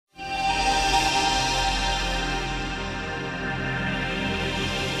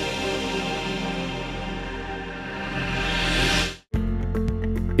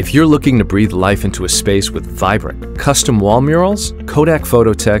If you're looking to breathe life into a space with vibrant, custom wall murals, Kodak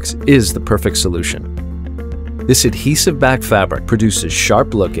Phototexx is the perfect solution. This adhesive back fabric produces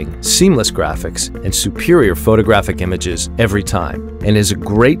sharp-looking, seamless graphics and superior photographic images every time, and is a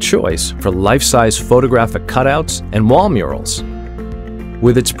great choice for life-size photographic cutouts and wall murals.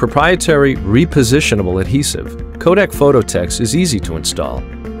 With its proprietary repositionable adhesive, Kodak Phototexx is easy to install.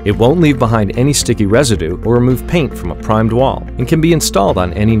 It won't leave behind any sticky residue or remove paint from a primed wall, and can be installed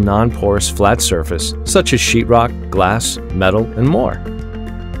on any non-porous flat surface such as sheetrock, glass, metal, and more.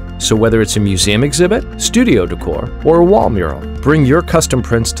 So whether it's a museum exhibit, studio decor, or a wall mural, bring your custom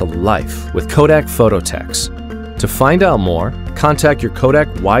prints to life with Kodak Phototexx. To find out more, contact your Kodak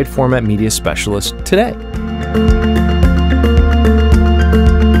wide format media specialist today.